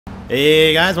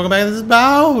Hey guys, welcome back. This is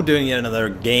Bao doing yet another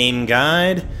game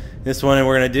guide. This one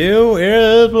we're gonna do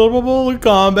is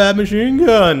combat machine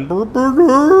gun.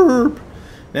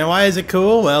 Now, why is it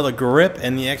cool? Well, the grip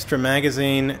and the extra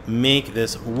magazine make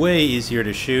this way easier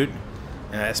to shoot,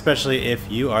 especially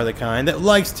if you are the kind that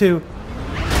likes to.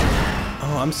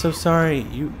 Oh, I'm so sorry.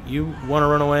 You want to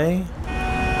run away?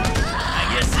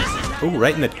 Oh,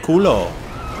 right in the culo. Do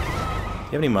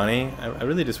you have any money? I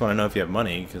really just want to know if you have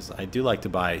money, because I do like to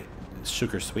buy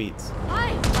sugar sweets.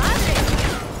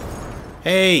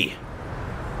 Hey!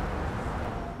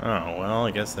 Oh, well,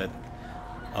 I guess that...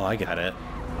 Oh, I got it.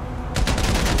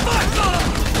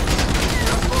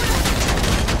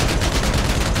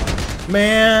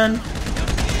 Man!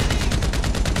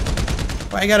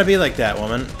 Why you gotta be like that,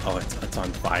 woman? Oh, it's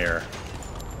on fire.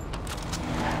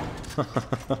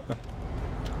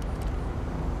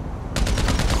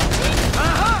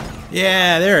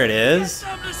 Yeah, there it is.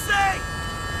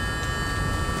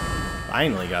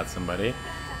 Finally got somebody. Do you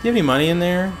have any money in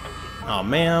there? Oh,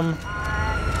 ma'am.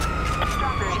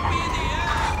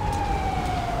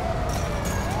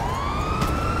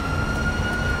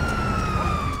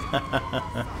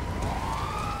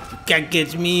 You can't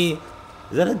catch me.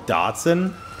 Is that a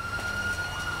Datsun?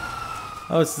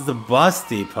 Oh, this is the bus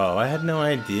depot. I had no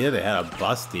idea they had a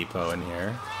bus depot in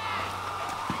here.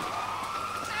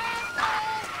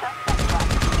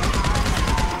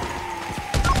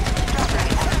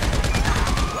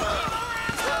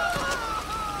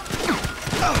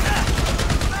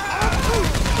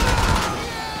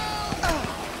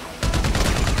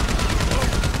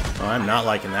 Oh, I'm not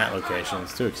liking that location.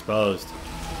 It's too exposed.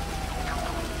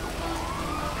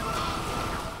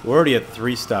 We're already at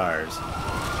 3 stars.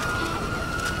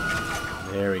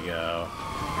 There we go.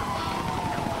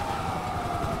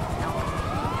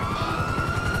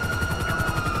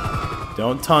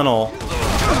 Don't tunnel.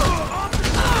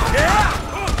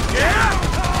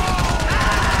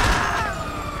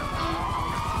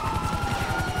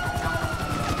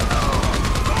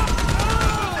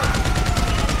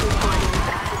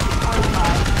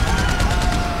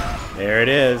 There it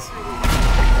is.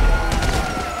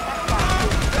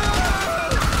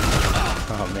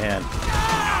 Oh man.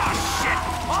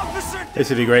 This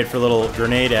would be great for a little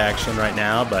grenade action right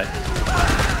now, but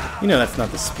you know that's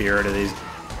not the spirit of these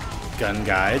gun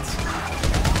guides.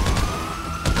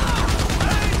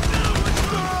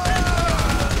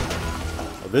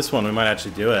 Well, this one we might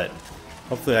actually do it.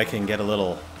 Hopefully I can get a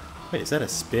little... Wait, is that a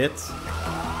Spitz? Charlie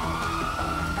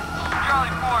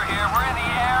 4 here. We're in the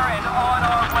air and on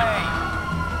our way.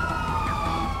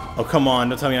 Oh, come on.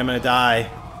 Don't tell me I'm gonna die.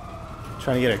 I'm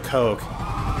trying to get a Coke.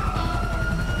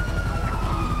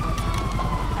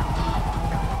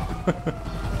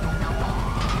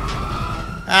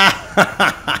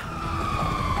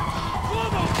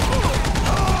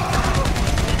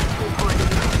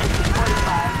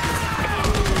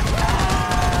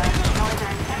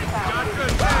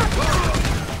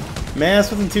 Man,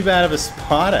 this wasn't too bad of a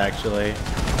spot, actually.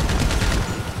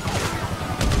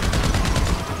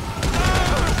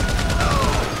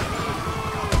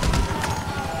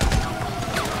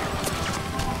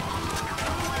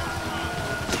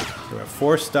 We're at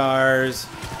 4 stars.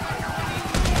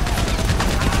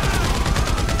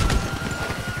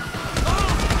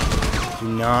 Do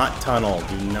not tunnel.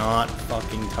 Do not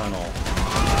fucking tunnel.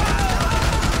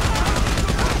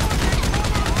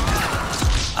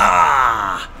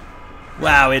 Ah!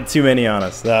 Wow, we had too many on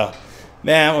us, though.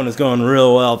 Man, that one was going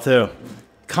real well, too.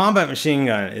 Combat machine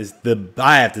gun is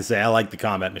I have to say, I like the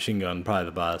combat machine gun, probably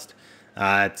the best.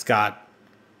 It's got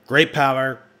great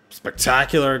power,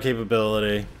 spectacular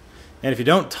capability, and if you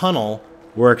don't tunnel,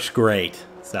 works great.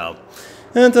 So,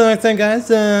 until next time, guys,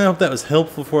 I hope that was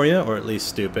helpful for you, or at least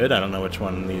stupid. I don't know which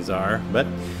one these are, but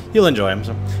you'll enjoy them.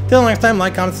 So, till next time,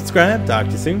 like, comment, subscribe. Talk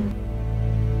to you soon.